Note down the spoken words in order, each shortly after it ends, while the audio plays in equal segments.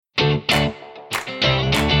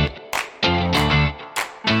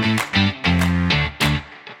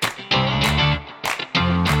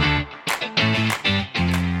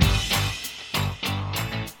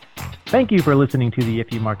Thank you for listening to the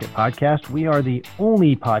If You Market podcast. We are the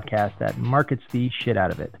only podcast that markets the shit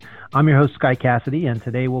out of it. I'm your host, Sky Cassidy, and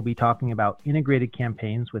today we'll be talking about integrated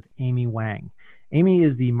campaigns with Amy Wang. Amy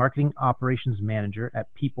is the Marketing Operations Manager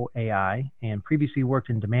at People AI and previously worked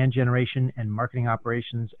in demand generation and marketing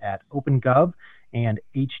operations at OpenGov and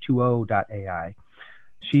H2O.ai.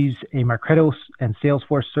 She's a Marketo and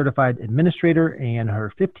Salesforce certified administrator, and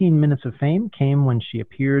her 15 minutes of fame came when she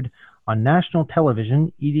appeared on national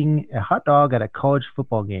television eating a hot dog at a college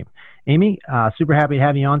football game. Amy, super happy to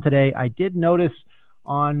have you on today. I did notice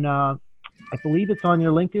on, I believe it's on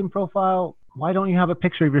your LinkedIn profile, why don't you have a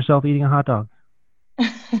picture of yourself eating a hot dog?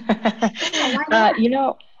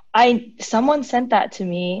 Someone sent that to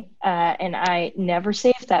me, and I never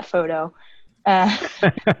saved that photo. And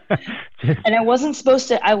I wasn't supposed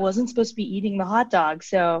to be eating the hot dog,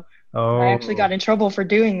 so I actually got in trouble for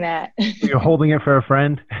doing that. You're holding it for a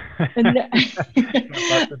friend?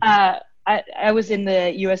 I was in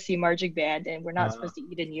the USC marching band, and we're not supposed to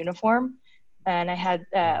eat in uniform. And I had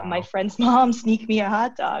my friend's mom sneak me a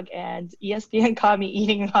hot dog, and ESPN caught me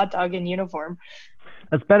eating a hot dog in uniform.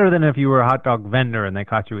 That's better than if you were a hot dog vendor and they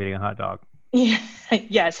caught you eating a hot dog.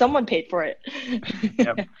 Yeah, someone paid for it.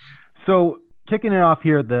 Yep. So kicking it off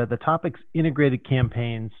here, the topic's integrated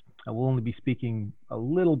campaigns. I will only be speaking a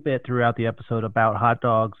little bit throughout the episode about hot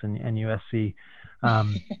dogs and USC.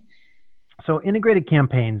 So integrated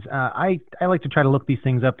campaigns, I like to try to look these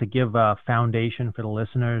things up to give a foundation for the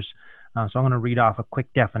listeners. So I'm going to read off a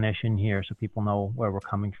quick definition here so people know where we're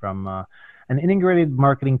coming from. An integrated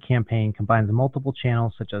marketing campaign combines multiple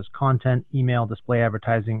channels such as content, email, display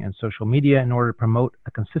advertising, and social media in order to promote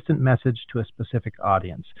a consistent message to a specific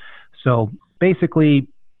audience. So basically,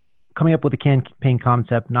 coming up with a campaign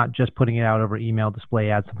concept, not just putting it out over email,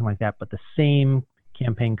 display ads, something like that, but the same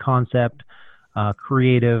campaign concept,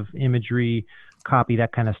 creative, imagery, copy,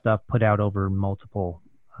 that kind of stuff, put out over multiple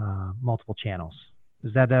channels.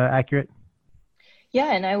 Is that accurate?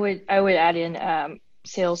 Yeah, and I would add in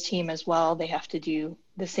sales team as well. They have to do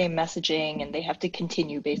the same messaging, and they have to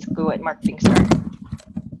continue basically what marketing started.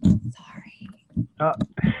 Sorry.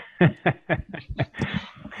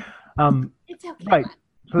 It's okay. Right.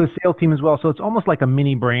 So the sales team as well. So it's almost like a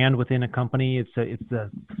mini brand within a company. It's a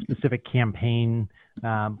specific campaign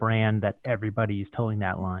brand that everybody is towing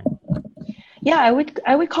that line. Yeah, I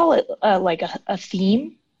would call it like a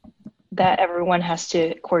theme that everyone has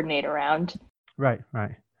to coordinate around. Right.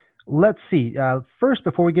 Let's see. First,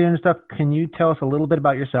 before we get into stuff, can you tell us a little bit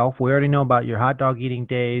about yourself? We already know about your hot dog eating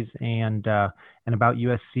days and about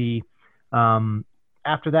USC.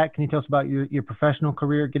 After that, can you tell us about your professional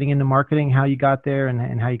career, getting into marketing, how you got there,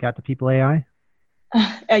 and how you got to People AI?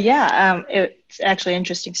 It's actually an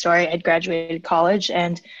interesting story. I'd graduated college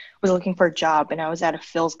and was looking for a job, and I was at a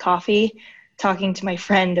Phil's Coffee talking to my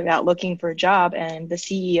friend about looking for a job, and the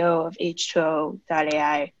CEO of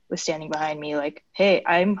H2O.ai was standing behind me like, hey,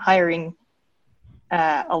 I'm hiring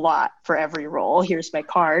a lot for every role. Here's my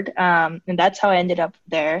card. And that's how I ended up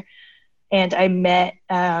there. And I met,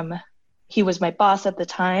 he was my boss at the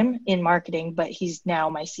time in marketing, but he's now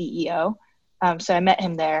my CEO. So I met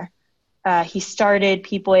him there. He started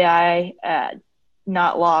People AI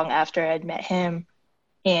not long after I'd met him.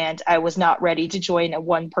 And I was not ready to join a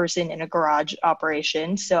one person in a garage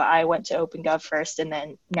operation. So I went to OpenGov first, and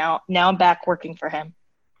then now I'm back working for him.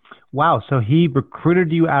 Wow. So he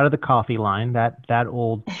recruited you out of the coffee line, that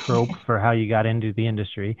old trope for how you got into the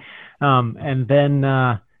industry. And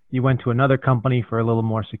then you went to another company for a little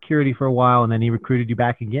more security for a while, and then he recruited you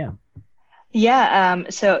back again. Yeah.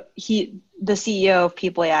 So the CEO of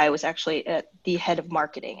People AI was actually the head of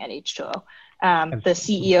marketing at H2O. The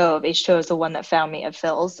CEO of H2O is the one that found me at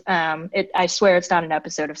Phil's. I swear it's not an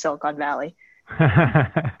episode of Silicon Valley.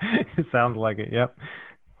 It sounds like it. Yep.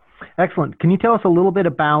 Excellent. Can you tell us a little bit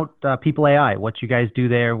about People AI, what you guys do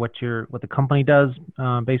there, what the company does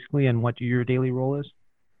basically, and what your daily role is?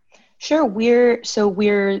 Sure.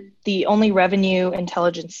 We're the only revenue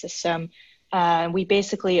intelligence system. We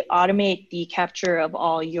basically automate the capture of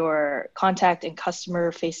all your contact and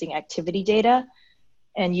customer facing activity data,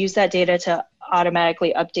 and use that data to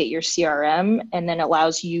automatically update your CRM, and then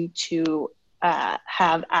allows you to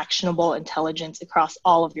have actionable intelligence across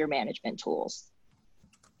all of your management tools.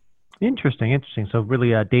 Interesting. So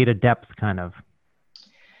really a data depth kind of.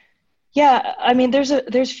 Yeah, I mean, there's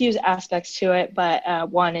a few aspects to it, but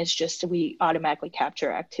one is just we automatically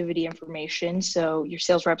capture activity information, so your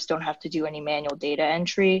sales reps don't have to do any manual data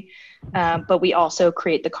entry, but we also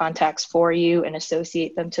create the contacts for you and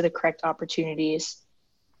associate them to the correct opportunities.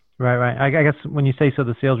 Right, right. I guess when you say so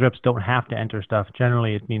the sales reps don't have to enter stuff,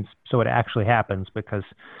 generally it means so it actually happens because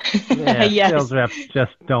sales Yes. reps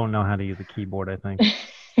just don't know how to use a keyboard, I think.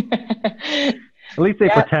 At least they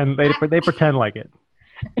Yeah. pretend they pretend like it.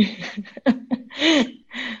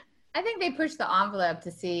 I think they push the envelope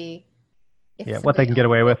to see if What they somebody can get else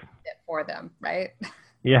away will with. do it for them, right?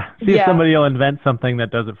 Yeah. See if Yeah. somebody will invent something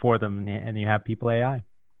that does it for them and you have people AI.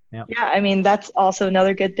 Yeah, I mean, that's also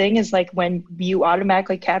another good thing is like when you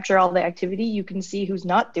automatically capture all the activity, you can see who's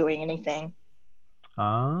not doing anything.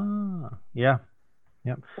 Ah, yeah.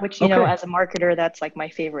 Yep. Which, you know, Okay. as a marketer, that's like my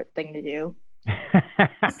favorite thing to do.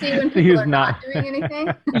 See when See people who's are not doing anything.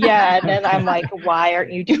 Yeah, and then I'm like, why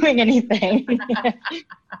aren't you doing anything?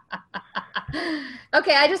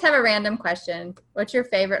 Okay, I just have a random question. What's your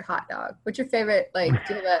favorite hot dog? What's your favorite, like,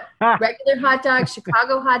 do you have a regular hot dog,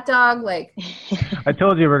 Chicago hot dog? Like, I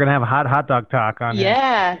told you we're gonna have a hot dog talk on here.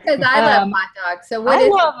 Yeah. because I love hot dogs. So what I is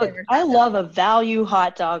your love favorite I hot dog? love a value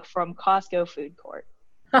hot dog from Costco food court.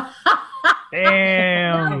 No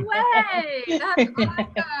Damn. way! That's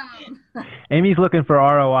awesome. Amy's looking for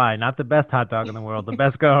ROI, not the best hot dog in the world, the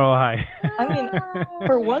best ROI. I mean,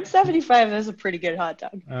 for $175, that's a pretty good hot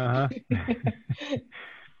dog. Uh-huh.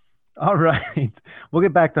 All right. We'll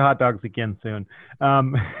get back to hot dogs again soon. I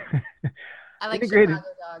like Integrated- Chicago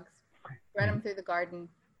dogs. Run them through the garden.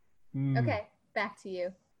 Mm. Okay, back to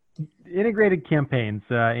you. Integrated campaigns,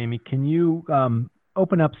 Amy. Can you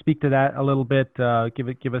open up, speak to that a little bit?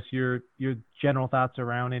 Give us your general thoughts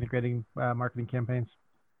around integrating marketing campaigns.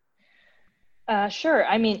 Sure.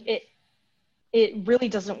 I mean, it really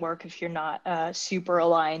doesn't work if you're not super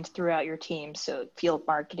aligned throughout your team. So field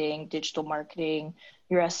marketing, digital marketing,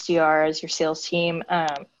 your SDRs, your sales team.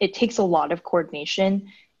 It takes a lot of coordination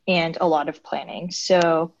and a lot of planning.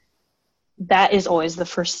 So that is always the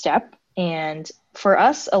first step. And for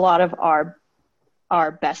us, a lot of our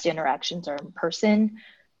best interactions are in person.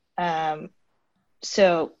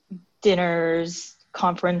 So dinners,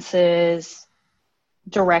 conferences,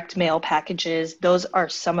 direct mail packages, those are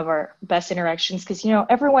some of our best interactions because, you know,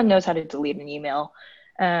 everyone knows how to delete an email.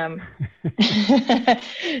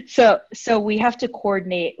 So we have to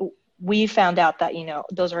coordinate. We found out that, you know,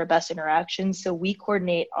 those are our best interactions. So we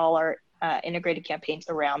coordinate all our integrated campaigns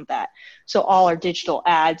around that. So all our digital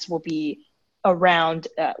ads will be around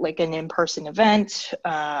like an in-person event,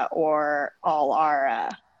 or all our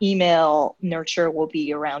email nurture will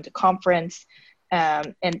be around a conference.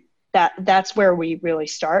 And that's where we really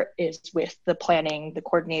start, is with the planning, the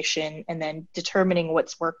coordination, and then determining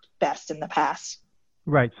what's worked best in the past.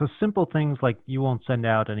 Right. So simple things like you won't send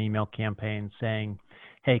out an email campaign saying,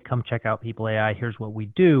 hey, come check out People AI. Here's what we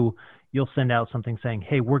do. You'll send out something saying,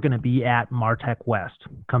 hey, we're going to be at Martech West.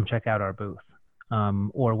 Come check out our booth.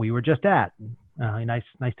 Or we were just at. Nice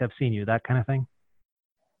to have seen you. That kind of thing.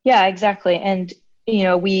 Yeah, exactly. And, you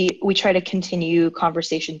know, we try to continue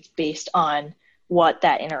conversations based on what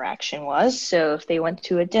that interaction was. So if they went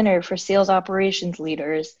to a dinner for sales operations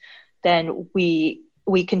leaders, then we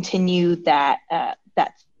continue that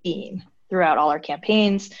theme throughout all our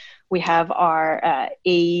campaigns. We have our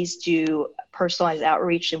AEs do personalized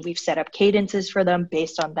outreach, and we've set up cadences for them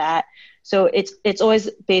based on that. So it's always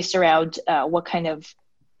based around what kind of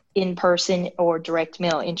in-person or direct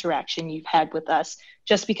mail interaction you've had with us,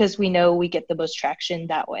 just because we know we get the most traction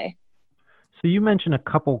that way. So you mentioned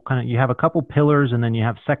you have a couple pillars, and then you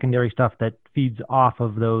have secondary stuff that feeds off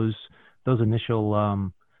of those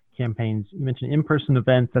initial campaigns. You mentioned in-person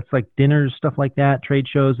events. That's like dinners, stuff like that, trade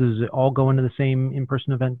shows. Does it all go into the same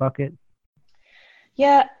in-person event bucket?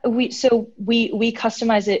 Yeah, we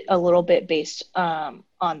customize it a little bit based on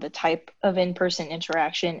the type of in-person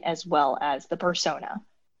interaction as well as the persona.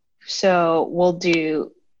 So we'll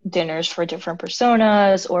do dinners for different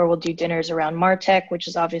personas, or we'll do dinners around MarTech, which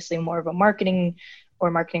is obviously more of a marketing or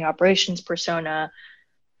marketing operations persona.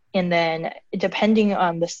 And then depending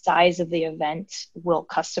on the size of the event, we'll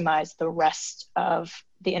customize the rest of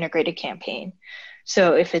the integrated campaign.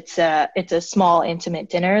 So if it's a small, intimate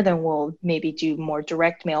dinner, then we'll maybe do more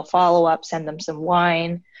direct mail follow-up, send them some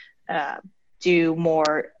wine, do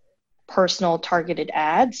more personal targeted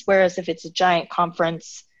ads. Whereas if it's a giant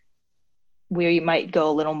conference, we might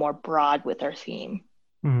go a little more broad with our theme.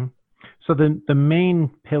 Mm-hmm. So the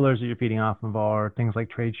main pillars that you're feeding off of are things like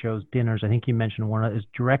trade shows, dinners. I think you mentioned one is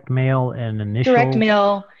direct mail and initial. Direct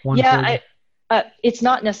mail. Yeah, it's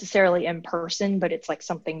not necessarily in person, but it's like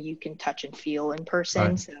something you can touch and feel in person.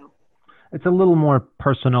 Right. So it's a little more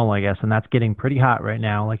personal, I guess, and that's getting pretty hot right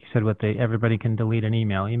now. Like you said, everybody can delete an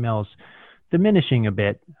email. Email's diminishing a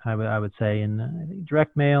bit, I would say, and I think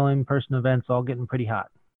direct mail, in-person events, all getting pretty hot.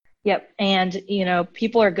 Yep, and you know,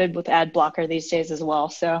 people are good with ad blocker these days as well.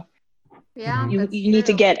 So Yeah, You that's need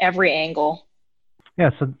to true. get every angle.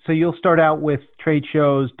 Yeah, so you'll start out with trade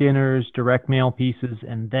shows, dinners, direct mail pieces,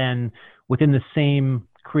 and then within the same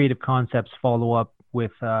creative concepts, follow up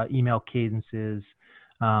with email cadences,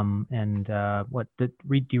 and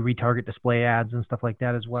do you retarget display ads and stuff like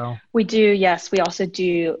that as well? We do, yes. We also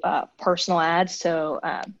do personal ads. So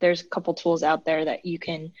there's a couple tools out there that you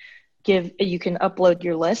can upload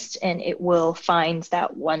your list and it will find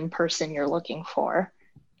that one person you're looking for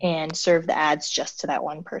and serve the ads just to that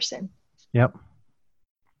one person. Yep.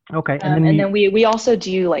 Okay. And then we also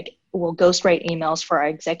do we'll ghostwrite emails for our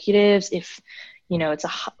executives if, it's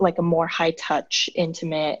a more high touch,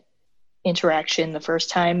 intimate interaction the first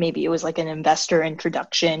time. Maybe it was like an investor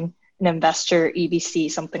introduction, an investor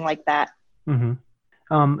EBC, something like that. Mm-hmm.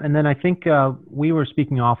 And then I think we were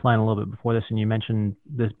speaking offline a little bit before this, and you mentioned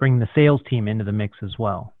bringing the sales team into the mix as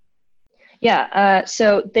well. Yeah.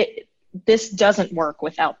 So this doesn't work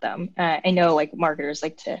without them. I know marketers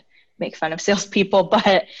like to make fun of salespeople,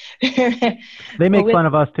 but they make fun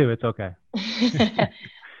of us too. It's okay.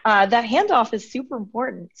 That handoff is super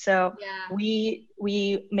important. So Yeah.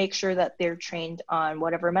 we make sure that they're trained on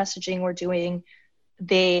whatever messaging we're doing.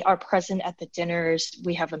 They are present at the dinners.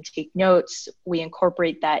 We have them take notes. We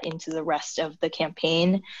incorporate that into the rest of the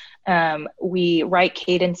campaign. We write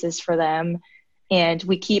cadences for them, and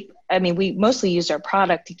we mostly use our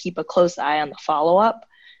product to keep a close eye on the follow-up.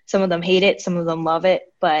 Some of them hate it, some of them love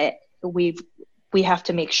it, but we have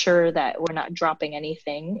to make sure that we're not dropping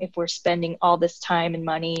anything if we're spending all this time and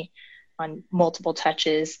money on multiple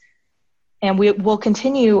touches. And we'll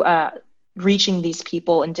continue reaching these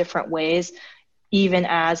people in different ways, even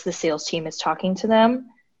as the sales team is talking to them,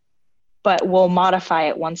 but we'll modify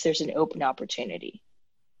it once there's an open opportunity.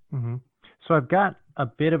 Mm-hmm. So I've got a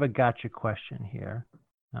bit of a gotcha question here.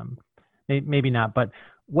 Maybe not, but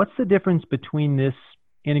what's the difference between this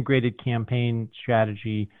integrated campaign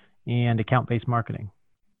strategy and account-based marketing?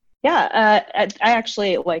 Yeah, I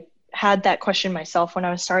actually had that question myself when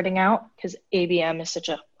I was starting out because ABM is such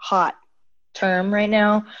a hot term right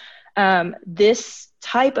now. This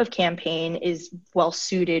type of campaign is well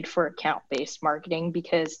suited for account-based marketing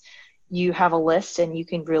because you have a list and you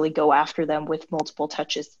can really go after them with multiple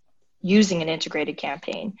touches using an integrated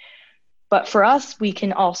campaign. But for us, we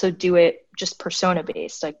can also do it just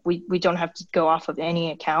persona-based. We don't have to go off of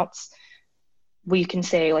any accounts. We can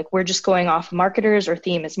say we're just going off marketers. Our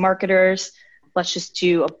theme is marketers. Let's just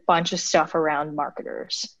do a bunch of stuff around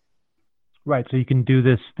marketers. Right. So you can do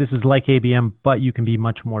this. This is like ABM, but you can be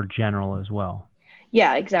much more general as well.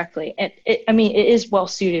 Yeah, exactly. And it is well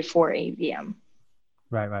suited for ABM.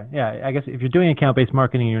 Right. Yeah. I guess if you're doing account-based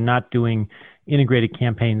marketing, you're not doing integrated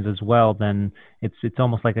campaigns as well, then it's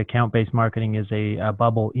almost like account-based marketing is a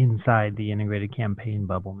bubble inside the integrated campaign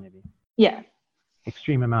bubble, maybe. Yeah.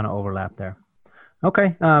 Extreme amount of overlap there.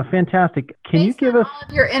 Okay, fantastic. Can you give us all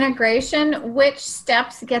of your integration, which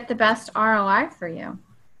steps get the best ROI for you?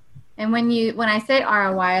 And when I say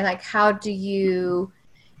ROI, how do you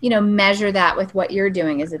measure that with what you're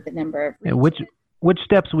doing? Is it the number of reach? Which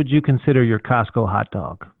steps would you consider your Costco hot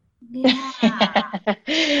dog? Yeah.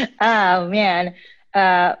 Oh man.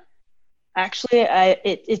 Actually,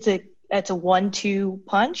 it's a 1-2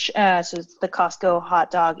 punch. So it's the Costco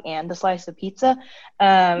hot dog and the slice of pizza.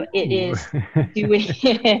 It is doing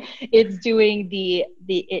it's doing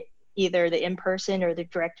either the in-person or the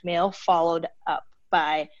direct mail followed up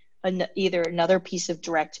by either another piece of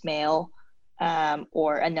direct mail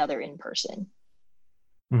or another in-person.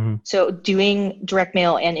 Mm-hmm. So doing direct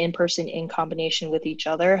mail and in-person in combination with each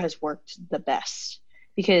other has worked the best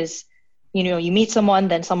because, you meet someone,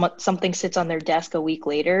 then something sits on their desk a week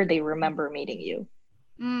later, they remember meeting you.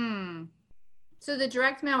 So the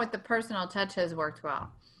direct mail with the personal touch has worked well.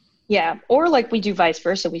 Yeah. Or we do vice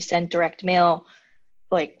versa. We send direct mail,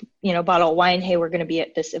 bottle of wine. Hey, we're going to be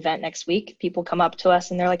at this event next week. People come up to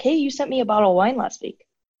us and they're like, hey, you sent me a bottle of wine last week.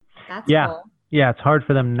 That's cool. Yeah, it's hard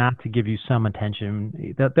for them not to give you some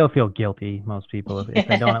attention. They'll feel guilty, most people, if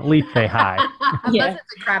they don't at least say hi. Unless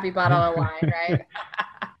it's a crappy bottle of wine, right?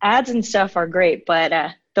 Ads and stuff are great, but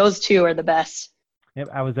those two are the best. Yep,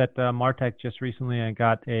 I was at Martech just recently. I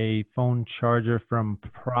got a phone charger from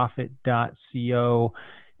Profit.co,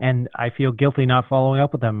 and I feel guilty not following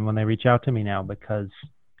up with them when they reach out to me now because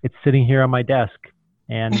it's sitting here on my desk.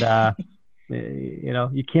 And,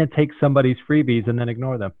 you can't take somebody's freebies and then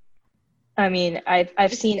ignore them. I mean,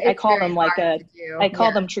 I've seen, I call them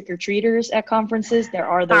them trick-or-treaters at conferences. There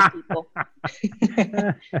are those people.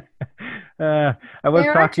 I was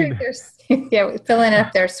talking. Filling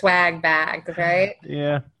up their swag bags, right?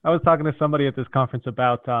 Yeah. I was talking to somebody at this conference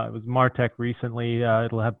about, it was Martech recently.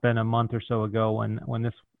 It'll have been a month or so ago when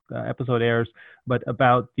this episode airs, but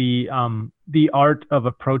about the art of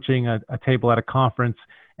approaching a table at a conference,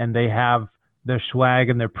 and they have their swag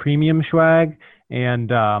and their premium swag,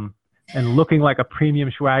 and looking like a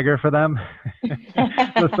premium swagger for them.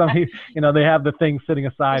 So some, they have the thing sitting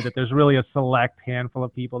aside that there's really a select handful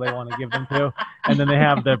of people they want to give them to, and then they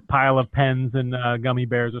have the pile of pens and gummy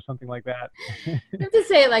bears or something like that. You have to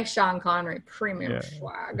say it like Sean Connery, premium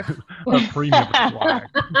swag. A premium swag.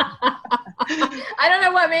 I don't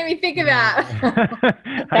know what made me think of that.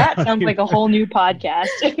 That sounds like a whole new podcast.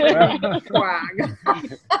 Swag.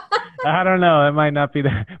 I don't know. It might not be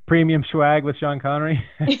the premium swag with Sean Connery.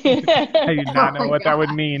 I do not know what that would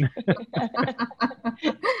mean.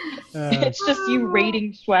 It's just you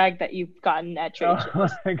rating swag that you've gotten at trade shows. Oh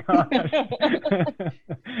my gosh.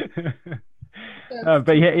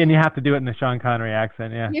 But yeah, and you have to do it in the Sean Connery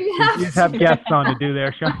accent. Yeah, you just have guests on to do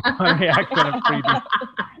their Sean Connery accent of freebie.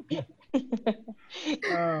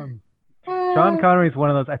 Sean Connery is one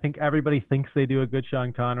of those. I think everybody thinks they do a good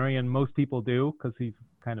Sean Connery, and most people do because he's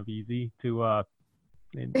kind of easy to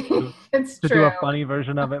do a funny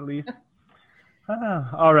version of at least.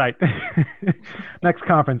 All right. Next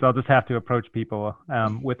conference, I'll just have to approach people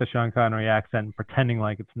with the Sean Connery accent, pretending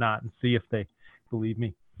like it's not, and see if they believe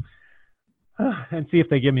me, and see if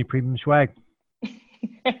they give me premium swag.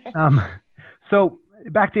 So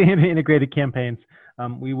back to integrated campaigns.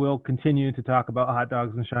 We will continue to talk about hot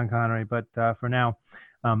dogs and Sean Connery, but for now,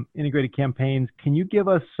 integrated campaigns. Can you give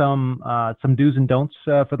us some do's and don'ts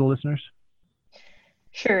for the listeners?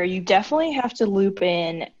 Sure. You definitely have to loop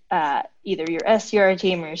in either your SDR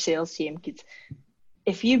team or your sales team, because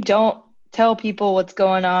if you don't tell people what's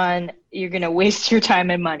going on, you're going to waste your time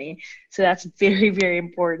and money. So that's very, very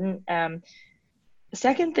important. The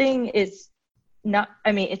second thing is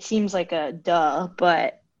it seems like a duh,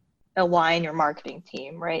 but align your marketing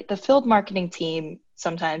team, right? The field marketing team,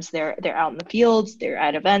 sometimes they're out in the fields, they're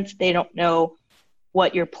at events, they don't know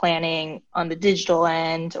what you're planning on the digital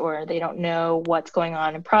end, or they don't know what's going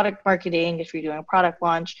on in product marketing if you're doing a product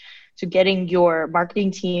launch. So getting your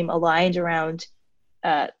marketing team aligned around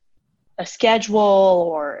a schedule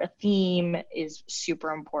or a theme is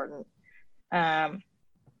super important.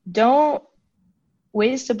 Don't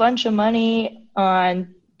waste a bunch of money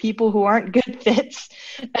on people who aren't good fits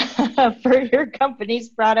for your company's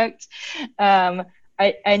product. I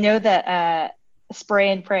know that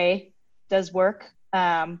spray and pray does work,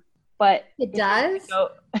 but it does.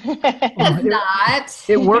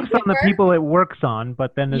 It works on the people it works on,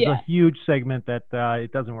 but then there's a huge segment that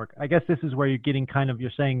it doesn't work. I guess this is where you're getting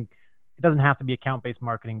you're saying it doesn't have to be account-based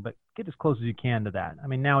marketing, but get as close as you can to that. I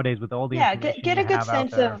mean, nowadays with all the get a good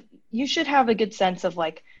sense of. You should have a good sense of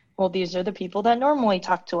well, these are the people that normally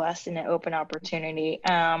talk to us in an open opportunity.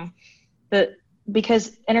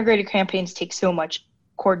 Because integrated campaigns take so much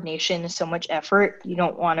coordination, so much effort. You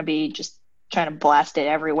don't want to be just trying to blast it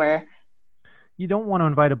everywhere. You don't want to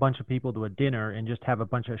invite a bunch of people to a dinner and just have a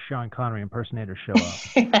bunch of Sean Connery impersonators show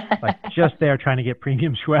up, just there trying to get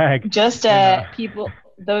premium swag. Just people,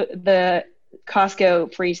 the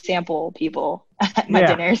Costco free sample people at my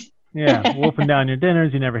dinners. Yeah, wolfing down your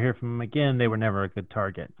dinners. You never hear from them again. They were never a good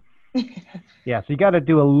target. Yeah, so you got to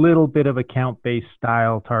do a little bit of account-based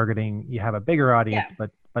style targeting. You have a bigger audience,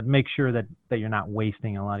 but make sure that you're not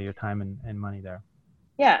wasting a lot of your time and money there.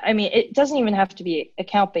 Yeah, I mean, it doesn't even have to be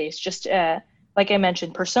account-based. Just like I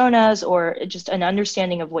mentioned, personas, or just an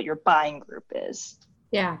understanding of what your buying group is.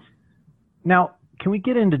 Yeah. Now, can we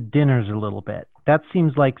get into dinners a little bit? That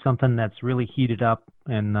seems like something that's really heated up,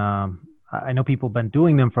 and I know people have been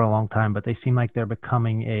doing them for a long time, but they seem like they're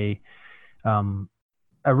becoming a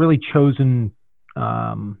really chosen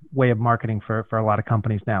way of marketing for a lot of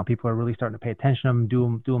companies now. People are really starting to pay attention to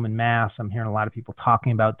them, do them in mass. I'm hearing a lot of people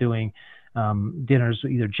talking about doing dinners,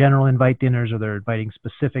 either general invite dinners, or they're inviting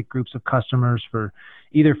specific groups of customers for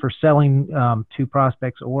selling to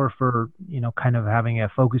prospects, or for kind of having a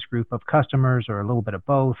focus group of customers, or a little bit of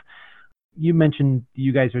both. You mentioned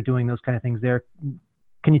you guys are doing those kind of things there.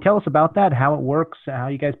 Can you tell us about that, how it works, how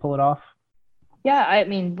you guys pull it off? Yeah, I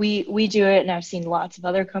mean, we do it, and I've seen lots of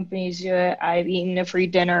other companies do it. I've eaten a free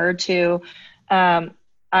dinner or two.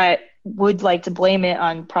 I would like to blame it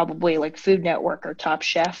on probably Food Network or Top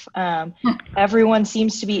Chef. Everyone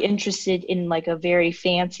seems to be interested in a very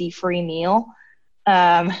fancy free meal.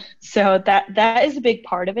 So that is a big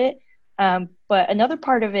part of it. But another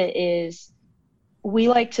part of it is we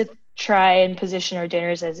like to try and position our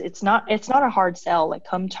dinners as it's not a hard sell.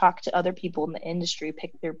 Come talk to other people in the industry,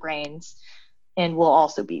 pick their brains, and we'll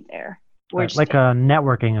also be there. Like a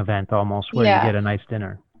networking event almost, where you get a nice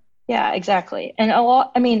dinner. Yeah, exactly. And a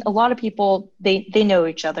lot of people, they know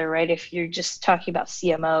each other, right? If you're just talking about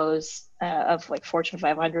CMOs of like Fortune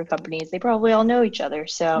 500 companies, they probably all know each other.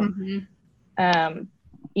 So, Hmm. um,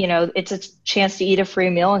 it's a chance to eat a free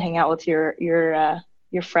meal and hang out with your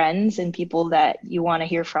friends and people that you want to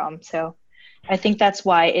hear from. So, I think that's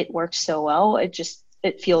why it works so well.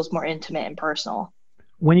 It feels more intimate and personal.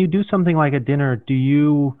 When you do something like a dinner, do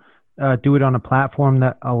you do it on a platform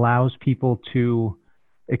that allows people to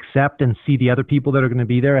accept and see the other people that are going to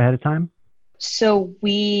be there ahead of time? So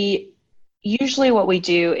we usually what we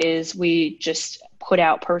do is we just put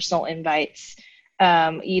out personal invites.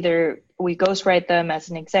 Either we ghostwrite them as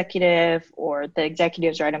an executive, or the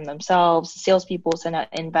executives write them themselves. Salespeople send out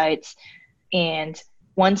invites, and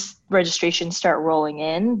once registrations start rolling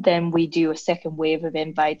in, then we do a second wave of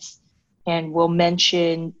invites, and we'll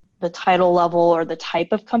mention the title level or the type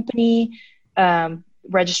of company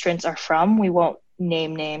registrants are from. We won't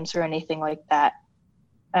name names or anything like that,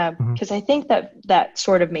 Hmm. because I think that that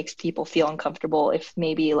sort of makes people feel uncomfortable if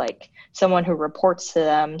maybe like someone who reports to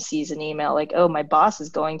them sees an email like, oh, my boss is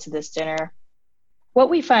going to this dinner. What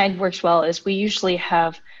we find works well is we usually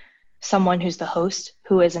have someone who's the host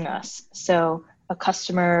who isn't us. So a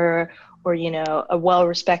customer or, a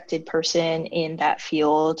well-respected person in that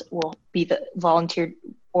field will be the volunteer,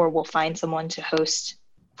 or will find someone to host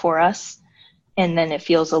for us. And then it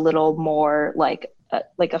feels a little more like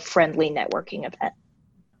a friendly networking event.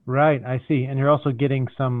 Right, I see. And you're also getting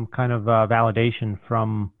some kind of validation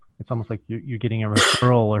from, it's almost like you're getting a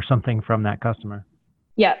referral or something from that customer.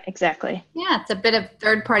 Yeah, exactly. Yeah, it's a bit of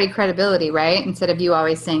third party credibility, right? Instead of you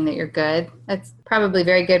always saying that you're good. That's probably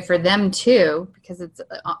very good for them too, because it's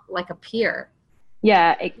like a peer.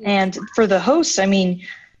 Yeah, and for the host, I mean,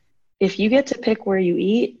 if you get to pick where you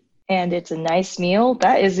eat and it's a nice meal,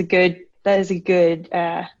 that is a good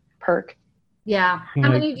perk. Yeah. You How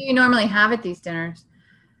know, many do you normally have at these dinners?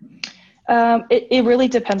 It really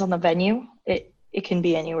depends on the venue. It can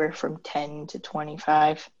be anywhere from 10 to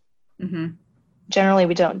 25. Mm-hmm. Generally,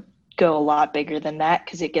 we don't go a lot bigger than that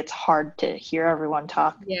because it gets hard to hear everyone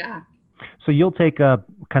talk. Yeah. so you'll take a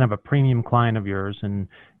kind of a premium client of yours and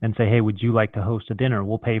say, hey, would you like to host a dinner?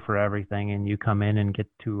 We'll pay for everything, and you come in and get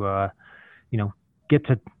to you know get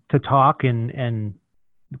to talk and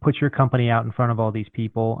put your company out in front of all these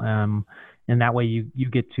people, and that way you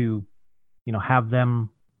get to have them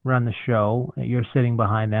run the show. You're sitting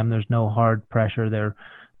behind them. There's no hard pressure.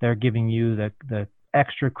 They're giving you the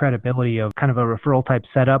extra credibility of kind of a referral type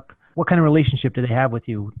setup. What kind of relationship do they have with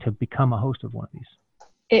you to become a host of one of these?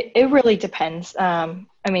 It really depends. I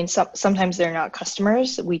mean, sometimes they're not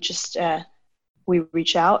customers. We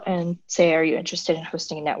reach out and say, are you interested in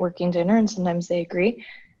hosting a networking dinner? And sometimes they agree.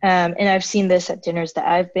 And I've seen this at dinners that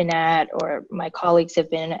I've been at, or my colleagues have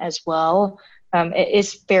been as well. It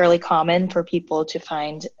is fairly common for people to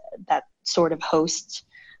find that sort of host,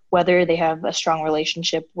 whether they have a strong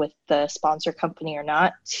relationship with the sponsor company or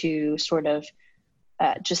not, to sort of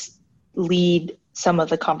just lead some of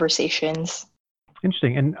the conversations.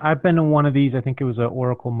 Interesting. And I've been to one of these. I think it was an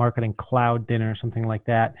Oracle Marketing Cloud dinner, something like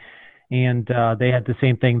that. And they had the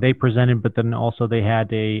same thing. They presented, but then also they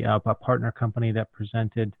had a partner company that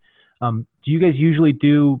presented. Do you guys usually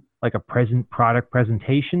do like a present product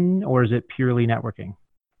presentation, or is it purely networking?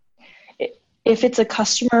 If it's a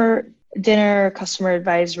customer dinner, customer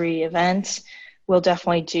advisory event, we'll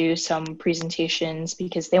definitely do some presentations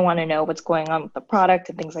because they want to know what's going on with the product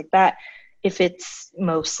and things like that. If it's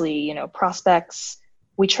mostly, prospects,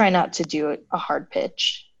 we try not to do a hard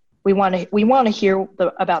pitch. We want to hear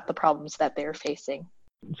about the problems that they're facing.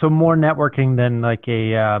 So more networking than like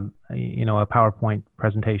a PowerPoint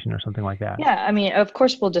presentation or something like that. Yeah, I mean, of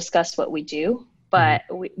course, we'll discuss what we do, Mhm. but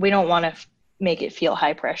we don't want to make it feel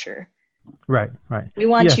high pressure. Right, right. We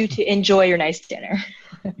want Yes. you to enjoy your nice dinner.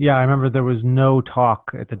 Yeah, I remember there was no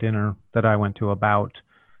talk at the dinner that I went to about,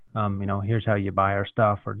 here's how you buy our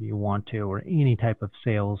stuff, or do you want to, or any type of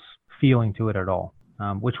sales feeling to it at all,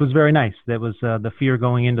 which was very nice. That was the fear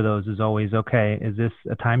going into those is always, okay, is this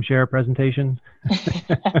a timeshare presentation?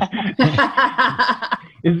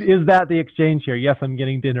 Is that the exchange here? Yes, I'm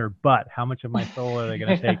getting dinner, but how much of my soul are they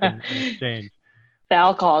going to take in exchange? The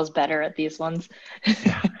alcohol is better at these ones.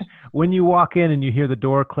 Yeah. When you walk in and you hear the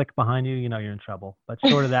door click behind you, you know you're in trouble. But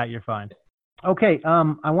short of that, you're fine. Okay,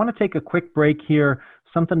 I want to take a quick break here.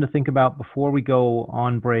 Something to think about before we go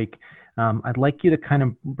on break. I'd like you to kind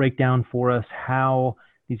of break down for us how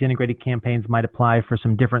these integrated campaigns might apply for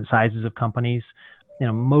some different sizes of companies.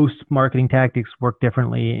 Most marketing tactics work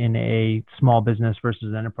differently in a small business versus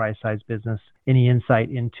an enterprise-sized business. Any insight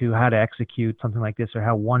into how to execute something like this or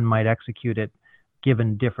how one might execute it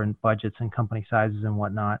given different budgets and company sizes and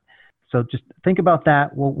whatnot. So just think about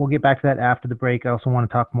that. We'll get back to that after the break. I also want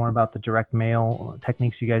to talk more about the direct mail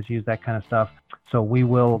techniques you guys use, that kind of stuff. So we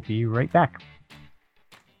will be right back.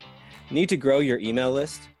 Need to grow your email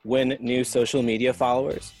list, win new social media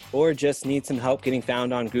followers, or just need some help getting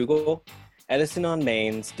found on Google? Edison on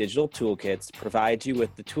Main's digital toolkits provide you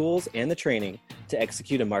with the tools and the training to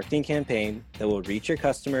execute a marketing campaign that will reach your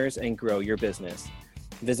customers and grow your business.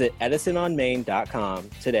 Visit edisononmain.com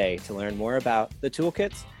today to learn more about the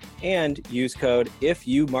toolkits and use code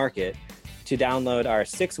IFYOUMARKET to download our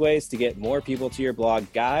 6 ways to get more people to your blog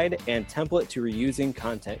guide and template to reusing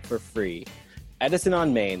content for free.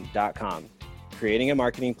 edisononmain.com. Creating a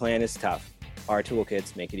marketing plan is tough. Our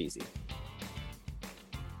toolkits make it easy.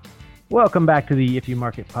 Welcome back to the If You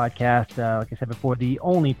Market podcast. Like I said before, the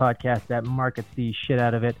only podcast that markets the shit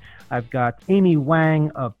out of it. I've got Amy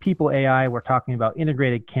Wang of People AI. We're talking about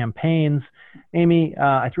integrated campaigns. Amy,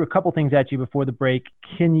 I threw a couple things at you before the break.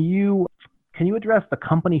 Can you address the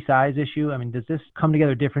company size issue? I mean, does this come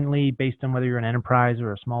together differently based on whether you're an enterprise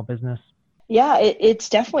or a small business? Yeah, it's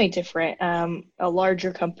definitely different. A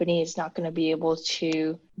larger company is not going to be able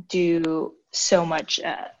to do so much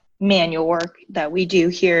manual work that we do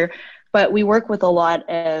here. But we work with a lot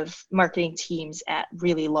of marketing teams at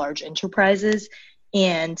really large enterprises.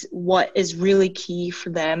 And what is really key for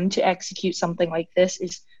them to execute something like this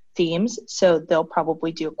is themes. So they'll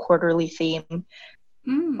probably do a quarterly theme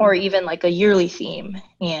or even like a yearly theme.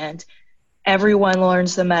 And everyone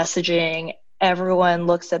learns the messaging. Everyone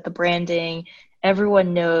looks at the branding.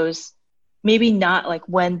 Everyone knows maybe not like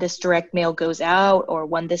when this direct mail goes out or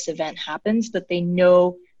when this event happens, but they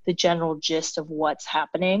know the general gist of what's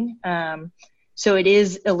happening. So it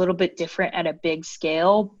is a little bit different at a big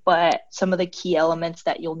scale, but some of the key elements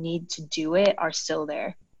that you'll need to do it are still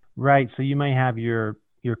there. Right. So you may have your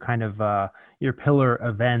kind of your pillar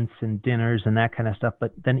events and dinners and that kind of stuff,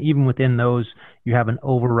 but then even within those, you have an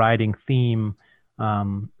overriding theme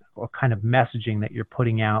or kind of messaging that you're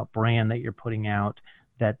putting out, brand that you're putting out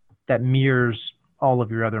that mirrors all of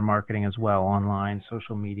your other marketing as well, online,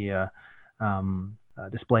 social media,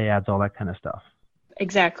 display ads, all that kind of stuff.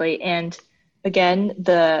 Exactly. And again,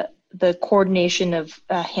 the coordination of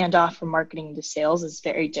handoff from marketing to sales is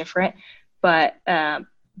very different, but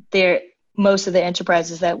most of the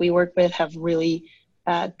enterprises that we work with have really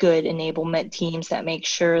good enablement teams that make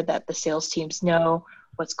sure that the sales teams know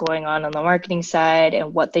what's going on the marketing side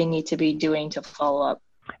and what they need to be doing to follow up.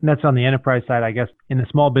 And that's on the enterprise side. I guess in the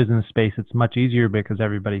small business space, it's much easier because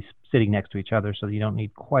everybody's sitting next to each other, so you don't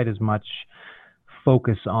need quite as much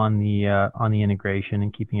focus on the integration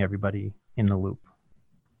and keeping everybody in the loop.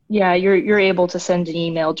 Yeah, you're able to send an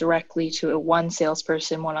email directly to one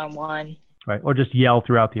salesperson one-on-one. Right, or just yell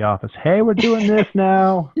throughout the office, "Hey, we're doing this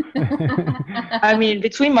now." I mean,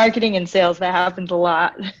 between marketing and sales, that happens a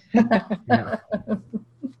lot. Yeah.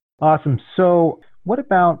 Awesome. So what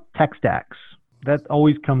about tech stacks? That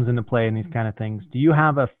always comes into play in these kind of things. Do you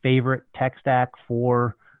have a favorite tech stack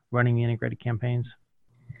for running the integrated campaigns?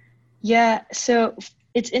 Yeah, so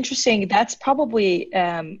it's interesting. That's probably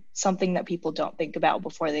something that people don't think about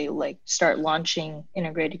before they start launching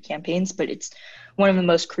integrated campaigns, but it's one of the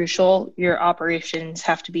most crucial. Your operations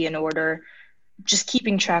have to be in order, just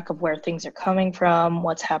keeping track of where things are coming from,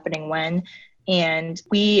 what's happening when. And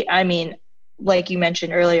like you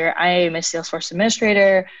mentioned earlier, I am a Salesforce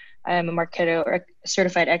administrator. I am a Marketo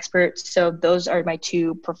certified expert. So those are my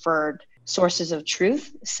two preferred sources of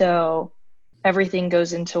truth. So everything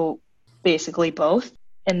goes into basically both.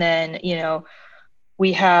 And then,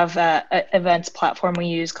 we have an events platform we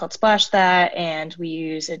use called SplashThat, and we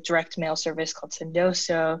use a direct mail service called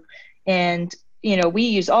Sendoso. And, we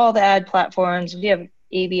use all the ad platforms. We have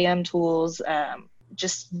ABM tools,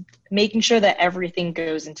 just making sure that everything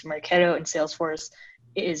goes into Marketo and Salesforce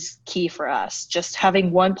is key for us. Just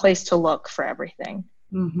having one place to look for everything.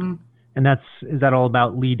 Mm-hmm. And is that all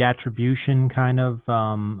about lead attribution kind of,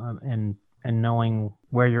 and knowing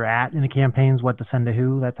where you're at in the campaigns, what to send to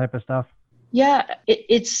who, that type of stuff? Yeah,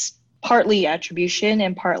 it's partly attribution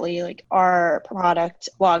and partly like our product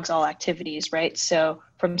logs all activities, right? So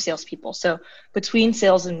from salespeople. So between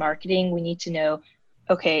sales and marketing, we need to know,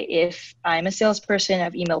 okay, if I'm a salesperson,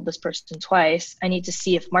 I've emailed this person twice, I need to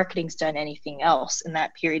see if marketing's done anything else in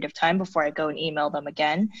that period of time before I go and email them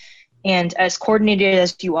again. And as coordinated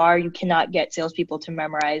as you are, you cannot get salespeople to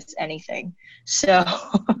memorize anything. So,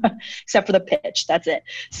 except for the pitch, that's it.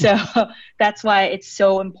 So that's why it's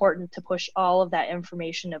so important to push all of that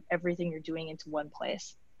information of everything you're doing into one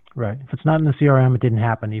place. Right. If it's not in the CRM, it didn't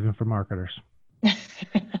happen, even for marketers.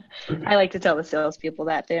 I like to tell the salespeople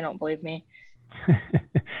that. They don't believe me.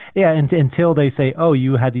 Yeah, until they say, "Oh,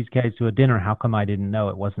 you had these guys to a dinner. How come I didn't know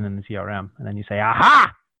it wasn't in the CRM?" And then you say,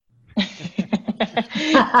 "Aha!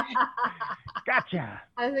 Gotcha!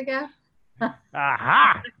 How does it go?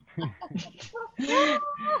 Aha!"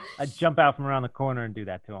 I jump out from around the corner and do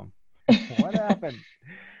that to them. What happened?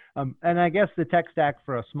 And I guess the tech stack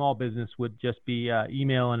for a small business would just be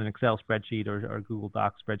email and an Excel spreadsheet or Google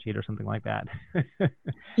Docs spreadsheet or something like that.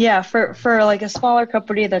 Yeah, for like a smaller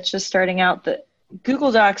company that's just starting out, the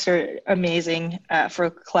Google Docs are amazing for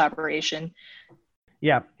collaboration.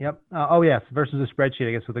 Yeah, yep. Oh, yes. Versus a spreadsheet,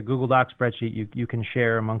 I guess with a Google Docs spreadsheet, you can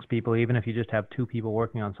share amongst people, even if you just have two people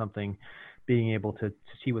working on something. Being able to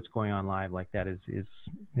see what's going on live like that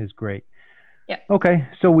is great. Yeah. Okay,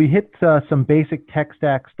 so we hit some basic tech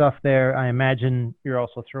stack stuff there. I imagine you're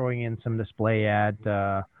also throwing in some display ad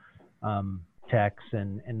text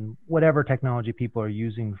and whatever technology people are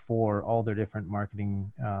using for all their different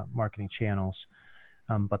marketing channels.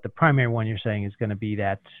 But the primary one you're saying is going to be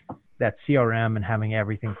that CRM and having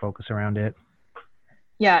everything focus around it.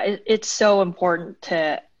 Yeah, it's so important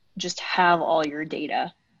to just have all your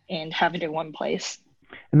data and have it in one place.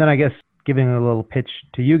 And then I guess giving a little pitch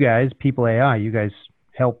to you guys, People AI, you guys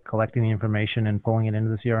help collecting the information and pulling it into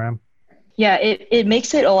the CRM? Yeah, it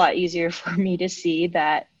makes it a lot easier for me to see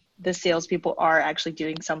that the salespeople are actually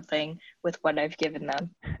doing something with what I've given them.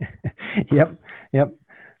 Yep.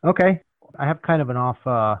 Okay. I have kind of an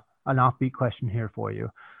offbeat question here for you.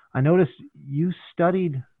 I noticed you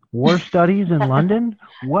studied war studies in London.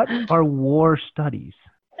 What are war studies?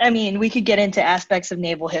 I mean, we could get into aspects of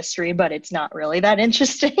naval history, but it's not really that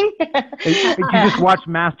interesting. Did you just watch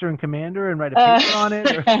Master and Commander and write a paper on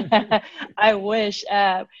it? Or? I wish.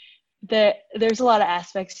 There's a lot of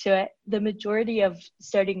aspects to it. The majority of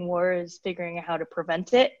studying war is figuring out how to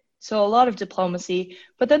prevent it. So a lot of diplomacy,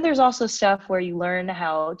 but then there's also stuff where you learn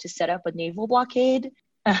how to set up a naval blockade,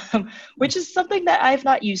 which is something that I've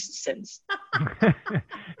not used since.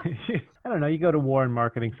 I don't know. You go to war and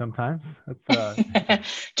marketing sometimes.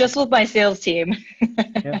 Just with my sales team.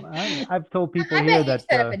 Yeah, I've told people I here bet that you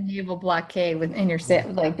set up a naval blockade within your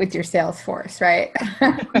with your sales force, right?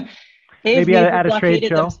 Maybe at a trade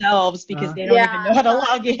show themselves because they don't even know how to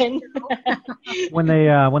log in. when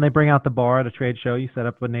they bring out the bar at a trade show, you set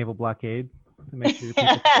up a naval blockade to make sure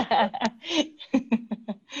people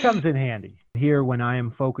comes in handy. Here, when I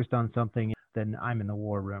am focused on something, then I'm in the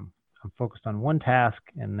war room. I'm focused on one task,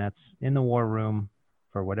 and that's in the war room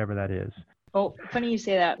for whatever that is. Oh, funny you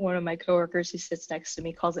say that. One of my coworkers who sits next to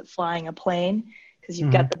me calls it flying a plane because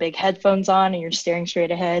you've got the big headphones on and you're staring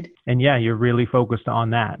straight ahead. And yeah, you're really focused on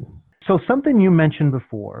that. So something you mentioned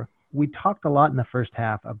before, we talked a lot in the first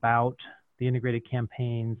half about the integrated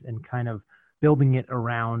campaigns and kind of building it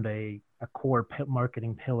around a core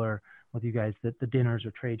marketing pillar with you guys, the dinners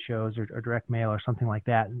or trade shows or direct mail or something like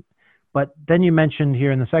that. But then you mentioned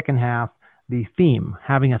here in the second half, the theme,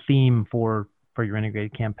 having a theme for your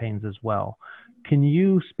integrated campaigns as well. Can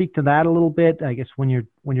you speak to that a little bit? I guess when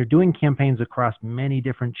you're doing campaigns across many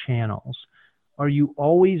different channels, are you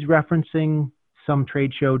always referencing some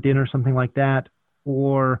trade show, dinner, something like that?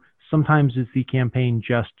 Or sometimes is the campaign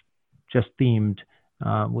just themed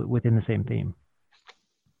within the same theme?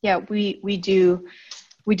 Yeah, we do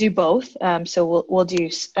both. So we'll do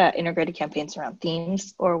integrated campaigns around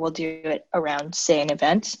themes, or we'll do it around, say, an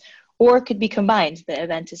event, or it could be combined. The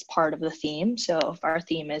event is part of the theme. So if our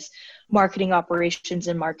theme is marketing operations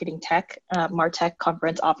and marketing tech, MarTech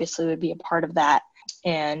conference obviously would be a part of that.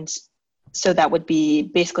 And so that would be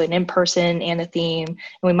basically an in-person and a theme. And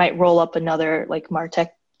we might roll up another like MarTech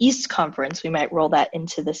East conference. We might roll that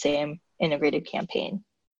into the same integrated campaign.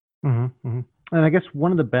 Mm-hmm, mm-hmm. And I guess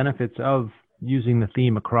one of the benefits of using the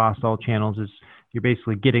theme across all channels is you're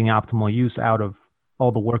basically getting optimal use out of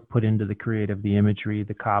all the work put into the creative, the imagery,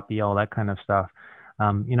 the copy, all that kind of stuff.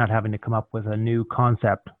 You're not having to come up with a new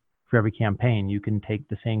concept for every campaign. You can take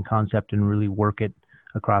the same concept and really work it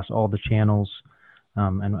across all the channels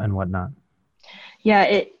and whatnot. Yeah,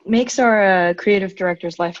 it makes our creative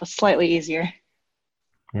director's life slightly easier.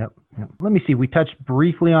 Yep. Let me see. We touched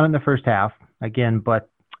briefly on it in the first half again, but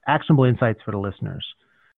actionable insights for the listeners.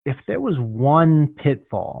 If there was one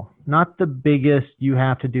pitfall, not the biggest, you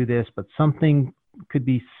have to do this, but something could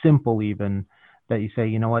be simple even, that you say,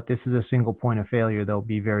 you know what, this is a single point of failure. They'll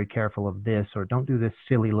be very careful of this, or don't do this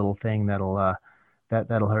silly little thing that'll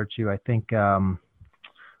hurt you. I think,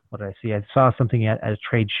 what did I see? I saw something at a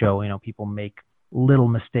trade show, people make little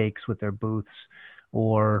mistakes with their booths,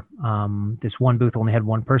 or this one booth only had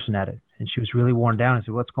one person at it, and she was really worn down. I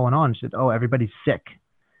said, what's going on? She said, oh, everybody's sick.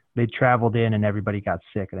 They traveled in and everybody got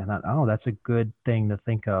sick. And I thought, oh, that's a good thing to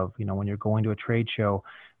think of. When you're going to a trade show,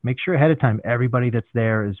 make sure ahead of time everybody that's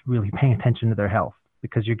there is really paying attention to their health,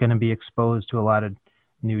 because you're going to be exposed to a lot of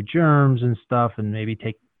new germs and stuff, and maybe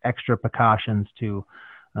take extra precautions to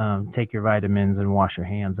take your vitamins and wash your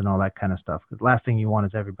hands and all that kind of stuff. Because the last thing you want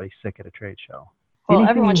is everybody sick at a trade show. Well,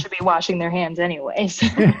 everyone should be washing their hands anyways.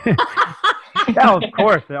 Yeah, of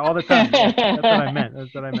course, all the time. Yeah,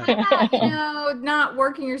 that's what I meant. Not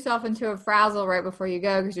working yourself into a frazzle right before you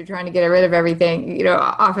go because you're trying to get rid of everything,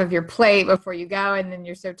 off of your plate before you go, and then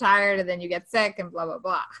you're so tired, and then you get sick, and blah blah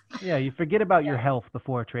blah. Yeah, you forget about your health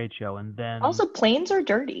before a trade show, and then also planes are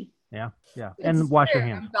dirty. Yeah, and wash your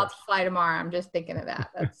hands. I'm about to fly tomorrow. I'm just thinking of that.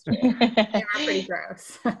 That's true. They are pretty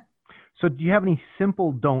gross. So do you have any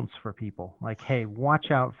simple don'ts for people? Like, hey,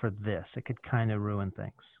 watch out for this. It could kind of ruin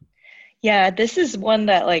things. Yeah, this is one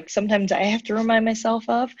that sometimes I have to remind myself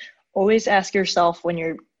of. Always ask yourself when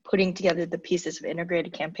you're putting together the pieces of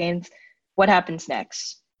integrated campaigns, what happens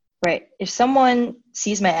next, right? If someone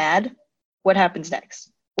sees my ad, what happens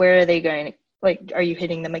next? Where are they going? Are you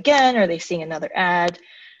hitting them again? Are they seeing another ad?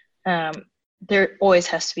 There always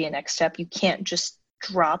has to be a next step. You can't just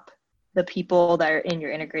drop the people that are in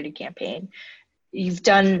your integrated campaign. You've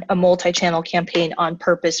done a multi-channel campaign on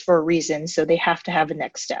purpose for a reason, so they have to have a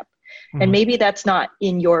next step. Mm-hmm. And maybe that's not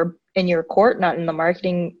in your court, not in the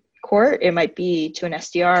marketing court. It might be to an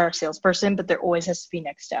SDR or salesperson, but there always has to be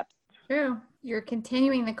next step. True. You're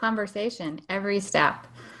continuing the conversation every step.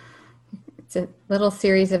 It's a little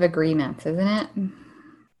series of agreements, isn't it?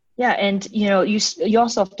 Yeah, and you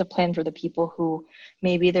also have to plan for the people who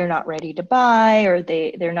maybe they're not ready to buy, or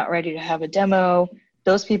they're not ready to have a demo.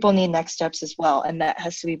 Those people need next steps as well, and that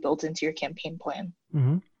has to be built into your campaign plan.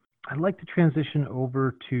 Mm-hmm. I'd like to transition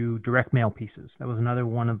over to direct mail pieces. That was another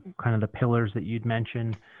one of kind of the pillars that you'd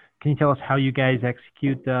mentioned. Can you tell us how you guys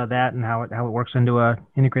execute that and how it works into a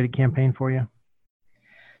integrated campaign for you?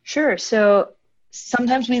 Sure. So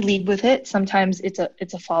sometimes we lead with it. Sometimes it's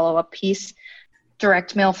a follow-up piece.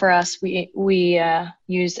 Direct mail for us, we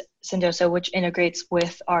use Sendoso, which integrates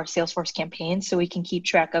with our Salesforce campaign, so we can keep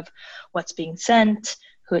track of what's being sent,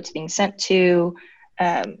 who it's being sent to,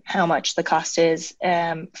 how much the cost is.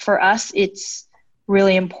 For us, it's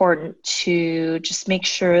really important to just make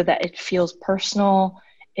sure that it feels personal.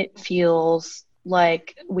 It feels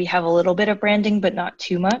like we have a little bit of branding, but not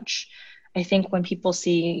too much. I think when people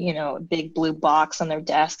see, a big blue box on their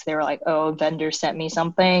desk, they're like, oh, a vendor sent me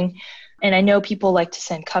something. And I know people like to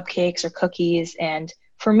send cupcakes or cookies. And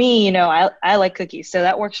for me, I like cookies, so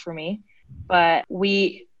that works for me. But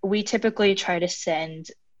we typically try to send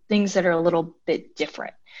things that are a little bit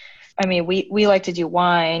different. I mean, we like to do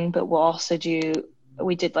wine, but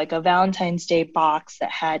we did like a Valentine's Day box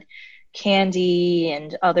that had candy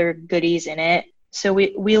and other goodies in it. So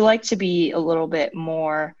we like to be a little bit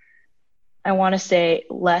more, I want to say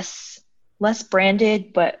less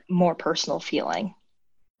branded, but more personal feeling.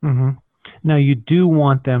 Mm-hmm. Now, you do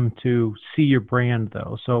want them to see your brand,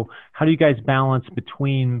 though. So how do you guys balance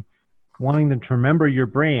between wanting them to remember your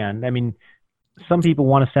brand? I mean, some people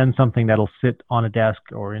want to send something that'll sit on a desk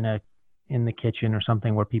or in the kitchen or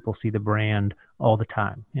something where people see the brand all the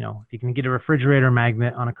time. If you can get a refrigerator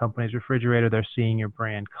magnet on a company's refrigerator, they're seeing your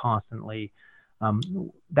brand constantly,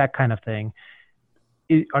 that kind of thing.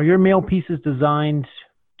 Are your mail pieces designed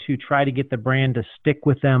to try to get the brand to stick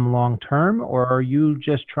with them long term, or are you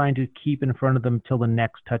just trying to keep in front of them till the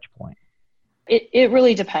next touch point? It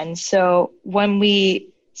really depends. So when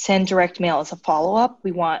we send direct mail as a follow-up,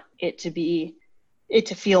 we want it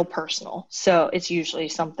to feel personal. So it's usually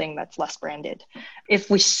something that's less branded. If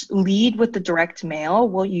we lead with the direct mail,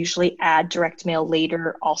 we'll usually add direct mail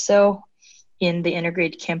later also in the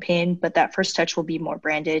integrated campaign, but that first touch will be more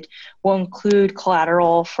branded. We'll include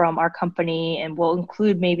collateral from our company, and we'll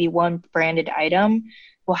include maybe one branded item.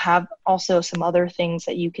 We'll have also some other things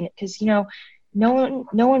that you can, because no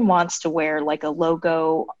one wants to wear like a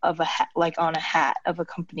logo of a hat, like on a hat of a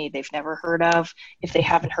company they've never heard of if they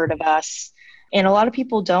haven't heard of us. And a lot of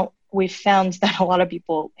people don't. We've found that a lot of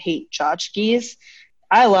people hate tchotchkes.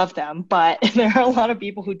 I love them, but there are a lot of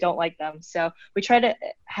people who don't like them. So we try to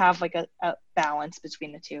have like a balance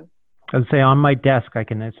between the two. I'd say on my desk,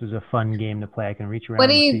 this is a fun game to play. I can reach around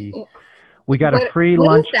and see. We got a free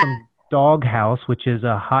lunch from Dog House, which is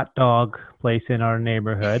a hot dog place in our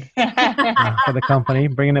neighborhood for the company,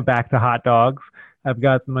 bringing it back to hot dogs. I've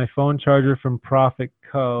got my phone charger from Profit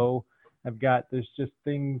Co. There's just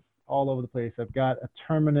things all over the place. I've got a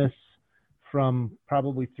Terminus from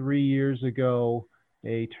probably 3 years ago,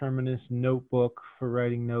 a Terminus notebook for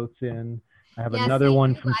writing notes in. I have another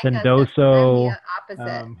one from Sendoso.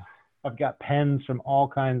 I've got pens from all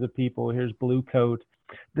kinds of people. Here's Blue Coat.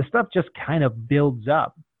 The stuff just kind of builds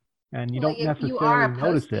up. and you Well, don't you are necessarily a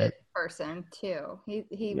notice Post-it it. person too.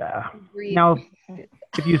 He Yeah. reads. Now,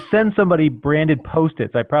 if you send somebody branded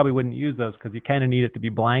Post-its, I probably wouldn't use those because you kind of need it to be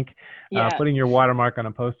blank. Yeah. Putting your watermark on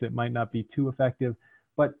a Post-it might not be too effective.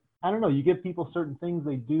 But I don't know. You give people certain things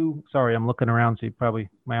they do. Sorry, I'm looking around, so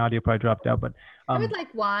my audio probably dropped out. But I would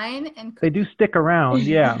like wine and they do stick around.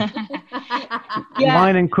 Yeah. Yeah.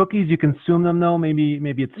 Wine and cookies, you consume them though. Maybe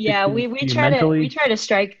it's Yeah, we try mentally. to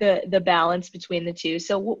strike the balance between the two.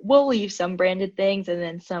 So we'll leave some branded things and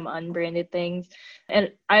then some unbranded things.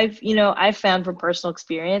 And I've found from personal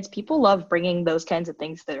experience, people love bringing those kinds of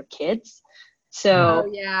things to their kids. So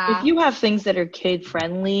yeah. if you have things that are kid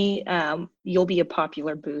friendly, you'll be a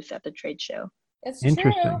popular booth at the trade show. That's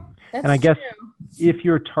Interesting. true. That's and I guess true. if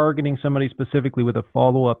you're targeting somebody specifically with a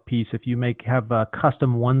follow-up piece, if you have a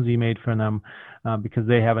custom onesie made for them because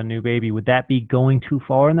they have a new baby, would that be going too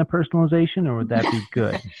far in the personalization, or would that be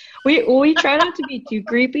good? We try not to be too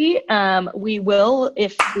creepy. We will,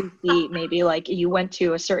 if we see maybe like you went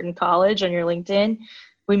to a certain college on your LinkedIn,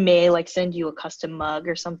 we may like send you a custom mug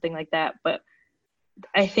or something like that. But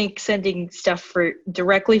I think sending stuff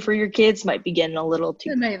directly for your kids might be getting a little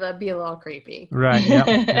too. It may be a little creepy. Right.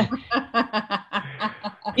 Yeah.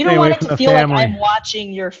 You don't want it to feel like I'm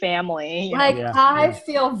watching your family. Like I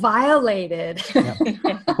feel violated. Yeah.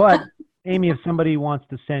 But Amy, if somebody wants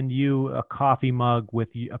to send you a coffee mug with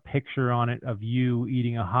a picture on it of you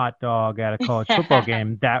eating a hot dog at a college football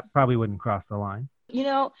game, that probably wouldn't cross the line.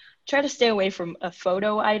 Try to stay away from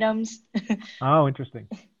photo items. Oh, interesting.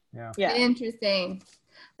 Yeah. Interesting.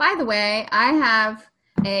 By the way, I have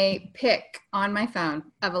a pic on my phone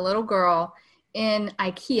of a little girl in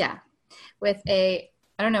IKEA with I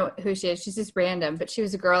don't know who she is. She's just random, but she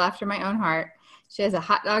was a girl after my own heart. She has a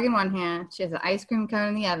hot dog in one hand. She has an ice cream cone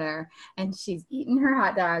in the other. And she's eating her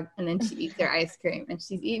hot dog, and then she eats her ice cream. And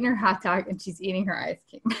she's eating her hot dog, and she's eating her ice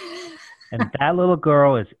cream. And that little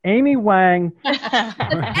girl is Amy Wang.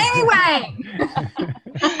 Amy Wang!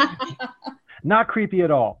 Not creepy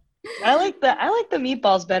at all. I like the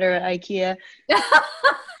meatballs better at IKEA.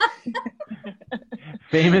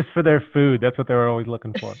 Famous for their food. That's what they were always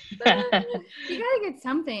looking for. You gotta get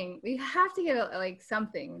something. We have to get like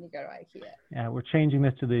something when you go to IKEA. Yeah, we're changing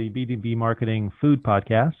this to the B2B Marketing Food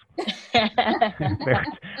Podcast.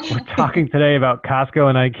 We're talking today about Costco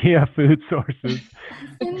and IKEA food sources.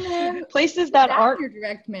 Places that aren't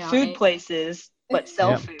direct mail, food places, but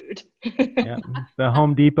sell food. Yeah, the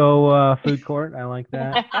Home Depot food court. I like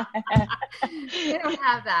that. They don't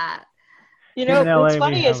have that. What's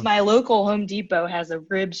funny is my local Home Depot has a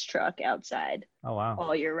ribs truck outside. Oh, wow.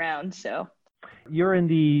 All year round. So you're in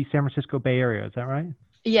the San Francisco Bay Area, is that right?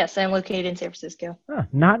 Yes, I'm located in San Francisco.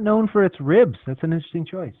 Not known for its ribs. That's an interesting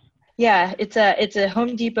choice. Yeah, it's a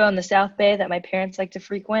Home Depot in the South Bay that my parents like to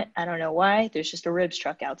frequent. I don't know why. There's just a ribs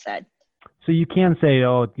truck outside. So you can say,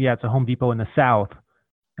 oh, yeah, it's a Home Depot in the South,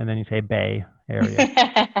 and then you say Bay Area.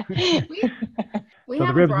 We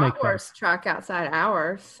have a bratwurst truck outside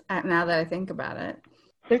ours, now that I think about it.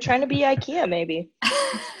 They're trying to be IKEA, maybe.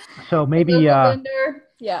 So maybe,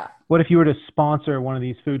 yeah. What if you were to sponsor one of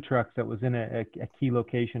these food trucks that was in a key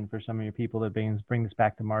location for some of your people that bring this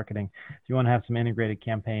back to marketing? If you want to have some integrated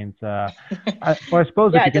campaigns, I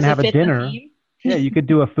suppose if you can have a dinner, you could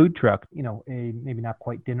do a food truck, maybe not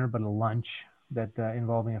quite dinner, but a lunch that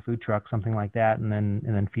involving a food truck, something like that, and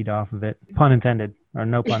then feed off of it. Pun intended, or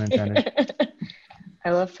no pun intended. I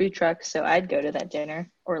love food trucks, so I'd go to that dinner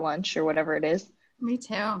or lunch or whatever it is. Me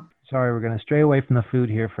too. Sorry, we're going to stray away from the food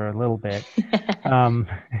here for a little bit.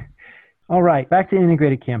 All right, back to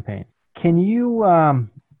integrated campaigns. Can you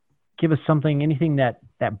give us anything that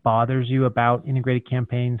bothers you about integrated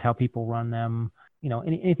campaigns, how people run them,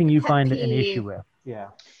 anything you find an issue with? Yeah.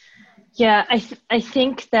 Yeah, I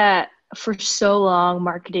think that for so long,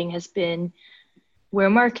 marketing has been, we're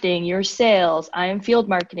marketing, you're sales, I am field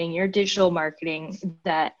marketing, you're digital marketing,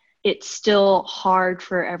 that it's still hard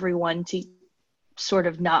for everyone to sort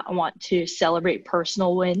of not want to celebrate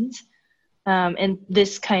personal wins. And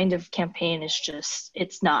this kind of campaign is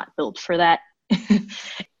it's not built for that.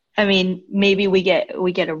 I mean, maybe we get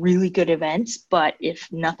a really good event, but if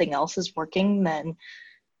nothing else is working, then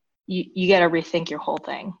you got to rethink your whole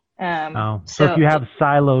thing. So if you have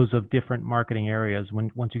silos of different marketing areas,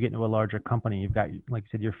 once you get into a larger company, you've got, like you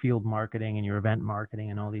said, your field marketing and your event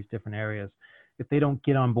marketing and all these different areas. If they don't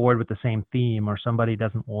get on board with the same theme, or somebody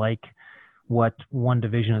doesn't like what one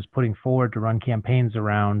division is putting forward to run campaigns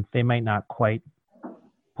around, they might not quite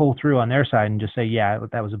pull through on their side and just say, yeah,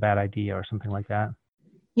 that was a bad idea or something like that.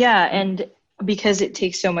 Yeah. And because it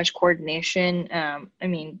takes so much coordination, I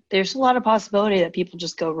mean, there's a lot of possibility that people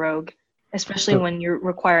just go rogue, especially when you're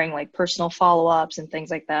requiring like personal follow-ups and things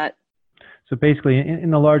like that. So basically,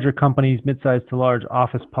 in the larger companies, mid-sized to large,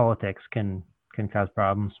 office politics can cause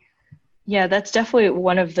problems. Yeah, that's definitely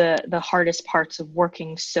one of the hardest parts of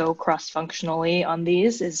working so cross-functionally on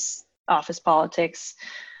these is office politics,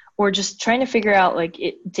 or just trying to figure out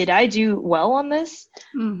did I do well on this?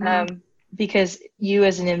 Mm-hmm. Because you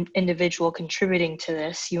as an individual contributing to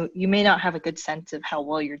this, you may not have a good sense of how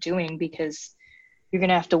well you're doing because you're going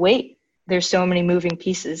to have to wait. There's so many moving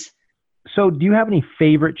pieces. So do you have any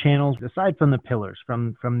favorite channels aside from the pillars,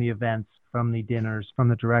 from the events, from the dinners, from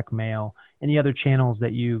the direct mail, any other channels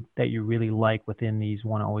that you really like within these,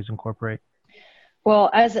 want to always incorporate?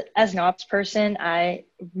 Well, as an ops person, I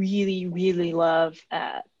really, really love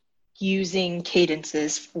using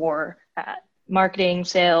cadences for marketing,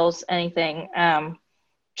 sales, anything.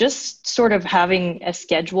 Just sort of having a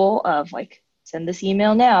schedule of send this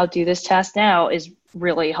email now, do this task now is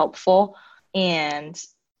really helpful. And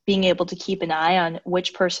being able to keep an eye on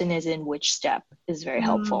which person is in which step is very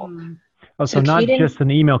helpful. Oh, so not just an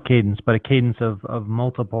email cadence, but a cadence of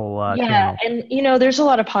multiple channels. And there's a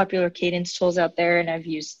lot of popular cadence tools out there, and I've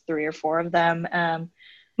used 3 or 4 of them.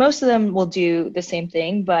 Most of them will do the same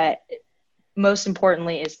thing, but most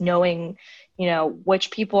importantly is knowing, which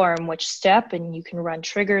people are in which step, and you can run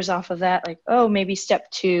triggers off of that. Maybe step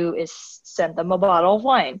 2 is send them a bottle of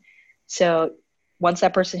wine. So once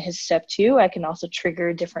that person hits step 2, I can also trigger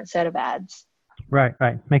a different set of ads. Right.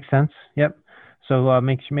 Makes sense. Yep. So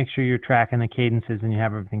make sure you're tracking the cadences and you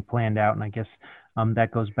have everything planned out. And I guess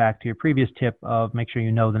that goes back to your previous tip of make sure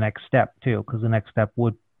you know the next step too, because the next step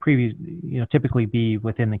would typically be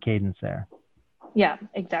within the cadence there. Yeah,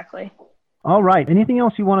 exactly. All right. Anything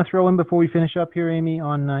else you want to throw in before we finish up here, Amy,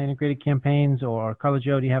 on integrated campaigns, or Carla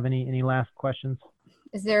Jo, do you have any last questions?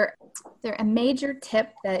 Is there a major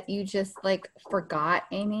tip that you just forgot,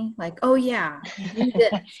 Amy? Oh yeah, you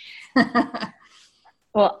did.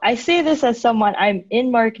 Well, I say this as someone, I'm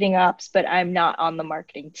in marketing ops, but I'm not on the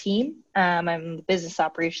marketing team. I'm on the business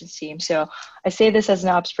operations team. So I say this as an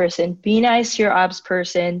ops person, be nice to your ops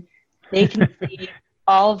person. They can see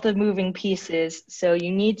all of the moving pieces. So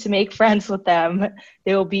you need to make friends with them.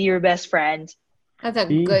 They will be your best friend. That's a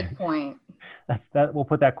good point. We'll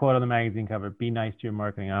put that quote on the magazine cover. Be nice to your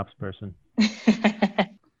marketing ops person.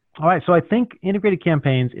 All right. So I think integrated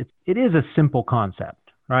campaigns, it is a simple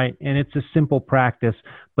concept, right? And it's a simple practice,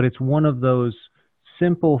 but it's one of those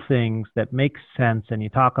simple things that makes sense. And you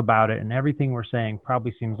talk about it and everything we're saying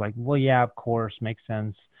probably seems like, well, yeah, of course, makes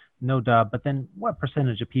sense. No duh. But then what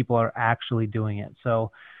percentage of people are actually doing it?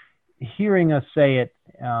 So hearing us say it,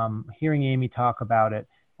 hearing Amy talk about it,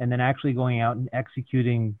 and then actually going out and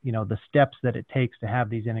executing, the steps that it takes to have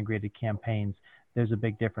these integrated campaigns, there's a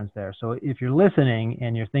big difference there. So if you're listening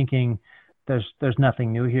and you're thinking, there's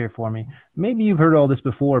nothing new here for me, maybe you've heard all this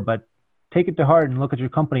before, but take it to heart and look at your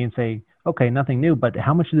company and say, okay, nothing new, but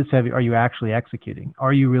how much of this are you actually executing?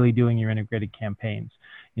 Are you really doing your integrated campaigns?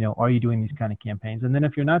 Are you doing these kind of campaigns? And then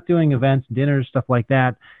if you're not doing events, dinners, stuff like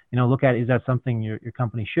that, look at, is that something your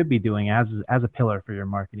company should be doing as a pillar for your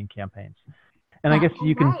marketing campaigns? And I guess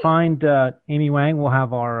you can find Amy Wang. We'll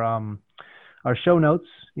have our show notes.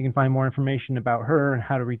 You can find more information about her and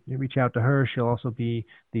how to reach out to her. She'll also be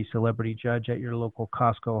the celebrity judge at your local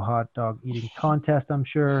Costco hot dog eating contest, I'm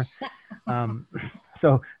sure.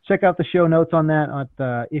 So check out the show notes on that at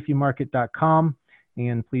ifyoumarket.com.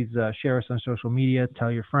 And please share us on social media.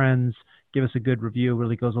 Tell your friends. Give us a good review. It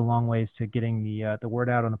really goes a long ways to getting the word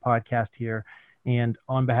out on the podcast here. And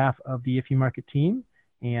on behalf of the If You Market team,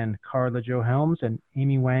 and Carla Jo Helms and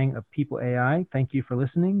Amy Wang of People AI, thank you for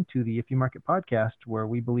listening to the If You Market podcast, where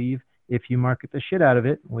we believe if you market the shit out of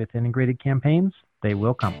it with integrated campaigns, they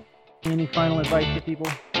will come. Any final advice to people?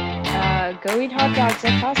 Go eat hot dogs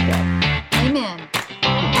at Costco. Amen.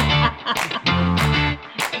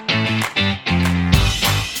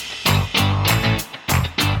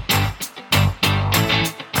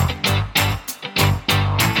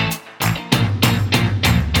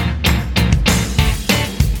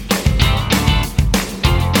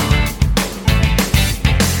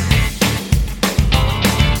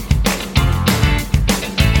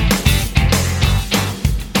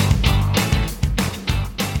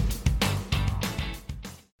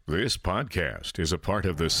 This podcast is a part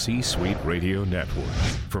of the C-Suite Radio Network.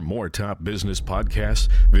 For more top business podcasts,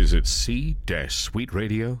 visit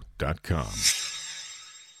c-suiteradio.com.